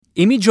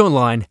Image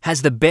Online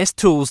has the best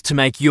tools to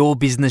make your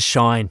business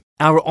shine.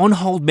 Our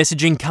on-hold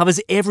messaging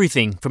covers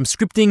everything from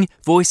scripting,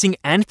 voicing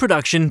and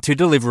production to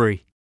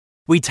delivery.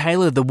 We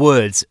tailor the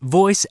words,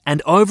 voice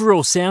and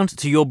overall sound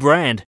to your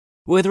brand,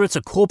 whether it's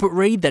a corporate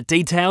read that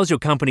details your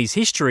company's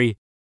history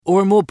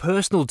or a more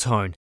personal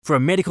tone for a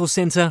medical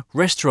centre,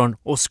 restaurant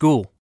or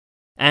school.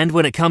 And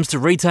when it comes to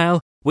retail,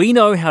 we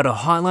know how to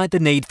highlight the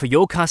need for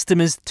your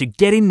customers to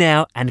get in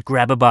now and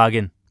grab a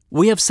bargain.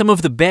 We have some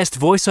of the best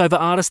voiceover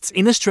artists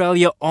in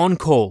Australia on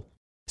call.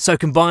 So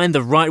combine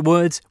the right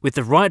words with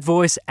the right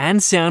voice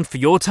and sound for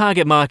your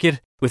target market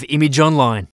with Image Online.